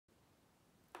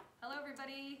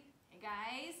everybody. Hey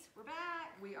guys, we're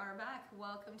back. We are back.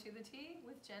 Welcome to the Tea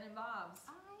with Jen and Bobs.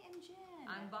 I am Jen.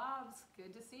 I'm Bobs.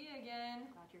 Good to see you again.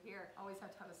 Glad you're here. Always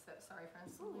have to have a sip. Sorry,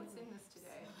 friends. Ooh. What's in this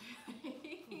today?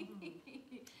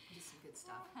 Just some good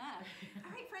stuff.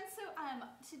 All right, friends. So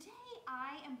today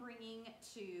I am bringing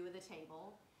to the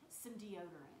table some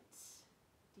deodorant.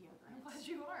 I'm glad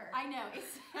you are. I know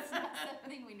it's not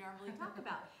something we normally talk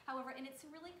about. However, and it's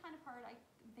really kind of hard. I'm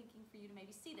thinking for you to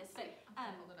maybe see this, but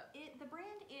hold it up. the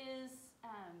brand is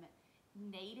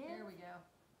Native. Here we go.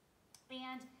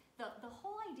 And the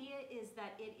whole idea is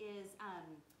that it is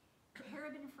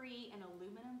paraben free and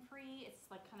aluminum free.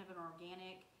 It's like kind of an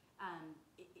organic.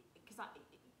 Because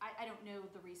I don't know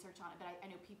the research on it, but I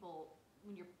know people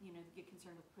when you get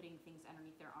concerned with putting things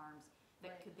underneath their arms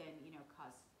that Right. could then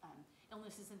cause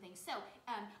illnesses and things. So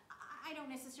I don't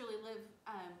necessarily live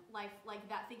life like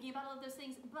that thinking about all of those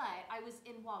things, but I was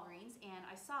in Walgreens and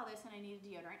I saw this and I needed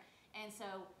deodorant, and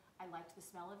so I liked the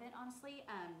smell of it, honestly,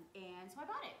 and so I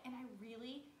bought it, and I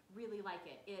really like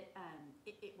it.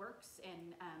 It works,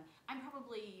 and I'm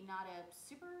probably not a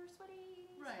super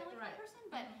sweaty smelly kind of person,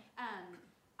 but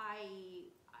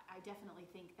I definitely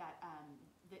think that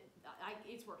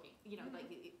it's working. Like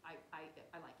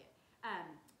I like it.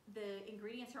 The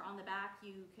ingredients are on the back.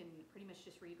 You can pretty much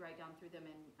just read right down through them,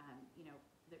 and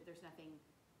there's nothing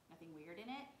weird in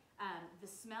it. The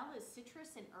smell is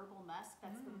citrus and herbal musk.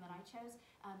 That's the one that I chose.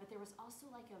 But there was also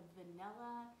like a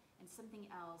vanilla and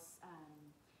something else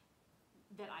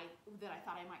that I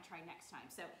thought I might try next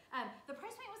time. So the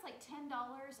price point was like $10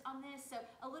 on this, so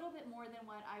a little bit more than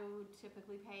what I would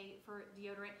typically pay for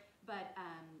deodorant. But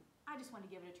I just wanted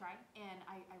to give it a try, and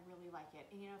I really like it.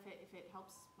 And if it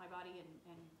helps my body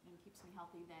and keeps me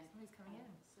healthy, then Somebody's coming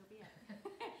in. so be it.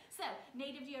 So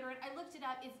Native deodorant, I looked it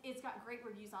up. It's got great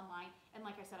reviews online, and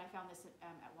like I said, I found this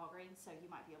at Walgreens, so you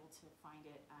might be able to find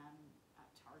it at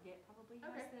Target. Probably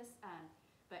has this.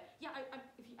 But yeah, I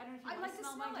don't know if you want to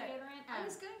smell my deodorant. I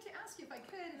was going to ask you if I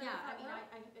could. Yeah,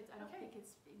 I don't think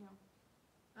it's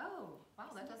Oh,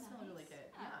 wow, that does smell really good.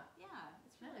 Yeah,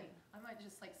 it's really. I might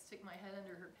just like stick my head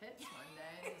under her pits one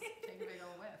day and just take a big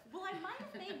old whiff. Well, I might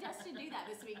have made Dustin do that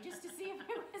this week just to see if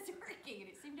it was working, and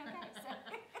it seemed okay. So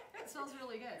it smells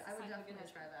really good. I would definitely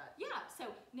try that. Yeah,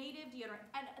 so Native deodorant,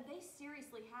 and they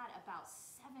seriously had about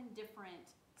 7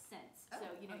 different scents. So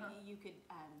you could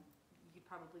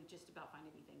probably just about find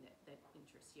anything that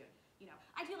interests you.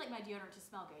 I do like my deodorant to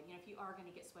smell good. If you are going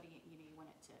to get sweaty, you want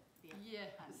it to be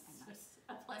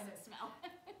a pleasant smell.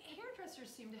 Hairdressers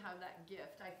seem to have that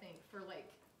gift, I think, for like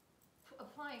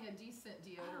applying a decent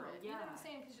deodorant. Oh, yeah. You know what I'm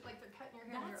saying? Because like they're cutting your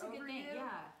hair and That's they're a good over thing, you.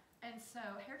 yeah. And so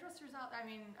hairdressers out. I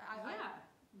mean,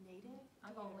 Native.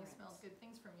 I've only smelled good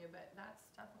things from you, but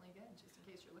that's definitely good, just in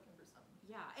case you're looking for something.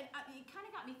 Yeah, and it kind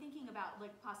of got me thinking about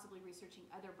like possibly researching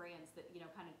other brands that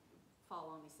kind of fall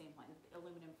along the same line,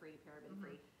 aluminum free, paraben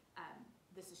free.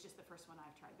 This is just the first one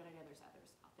I've tried, but I know there's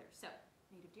others out there. So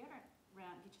Native deodorant,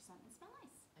 get you something and smell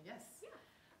nice. Yes. Yeah.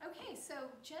 Okay, so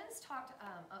Jen's talked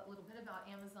a little bit about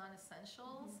Amazon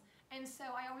Essentials, and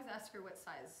so I always ask her what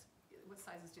sizes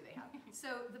do they have.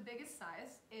 So the biggest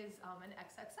size is an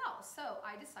XXL. So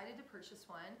I decided to purchase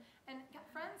one, and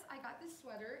friends, I got this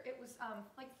sweater. It was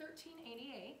like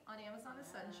 $13.88 on Amazon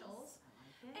Essentials,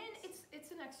 and it's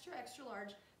an extra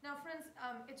large. Now, friends,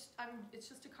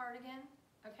 it's just a cardigan.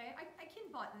 Okay, I can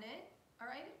button it. All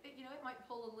right, it might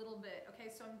pull a little bit. Okay,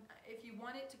 so if you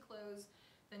want it to close,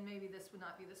 then maybe this would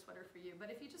not be the sweater for you.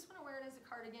 But if you just want to wear it as a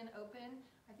cardigan open,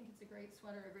 I think it's a great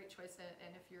sweater, a great choice.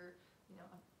 And if you're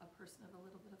a person of a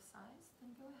little bit of size,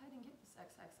 then go ahead and get this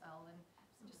XXL and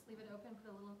just leave it open,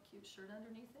 put a little cute shirt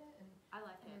underneath it, and I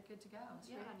like it. You're good to go. It's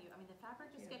great on you. I mean, the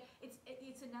fabric is good.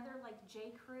 It's another like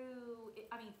J. Crew.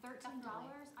 $13.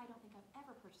 I don't think I've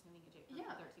ever purchased anything at J. Crew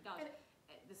for $13.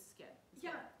 This is good.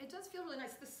 It does feel really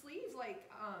nice. The sleeves, like,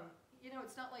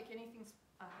 it's not like anything's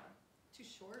too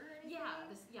short or anything.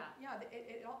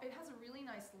 It has a really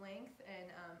nice length, and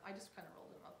I just kind of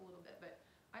rolled them up a little bit, but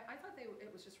I thought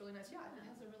it was just really nice. Yeah, it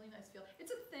has a really nice feel.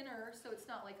 It's a thinner, so it's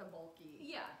not like a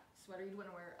bulky sweater. You'd want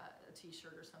to wear a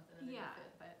t-shirt or something underneath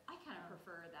it. But I kind of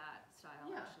prefer that style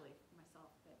actually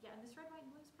myself. But yeah, and this red, white,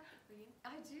 and blue is perfect for you.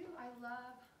 I do. I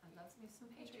love me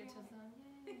some patriotism.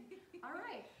 Yay! All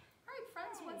right,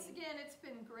 friends. Once again, it's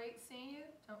been great seeing you.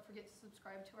 Don't forget to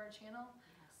subscribe to our channel.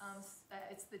 Yes.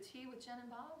 It's the Tea with Jen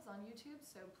and Bobs on YouTube.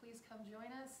 So please come join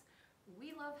us.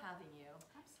 We love having you.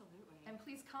 Absolutely. And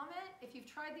please comment if you've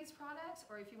tried these products,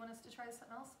 or if you want us to try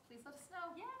something else, please let us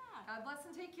know. Yeah. God bless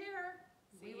and take care.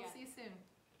 We will ya. see you soon.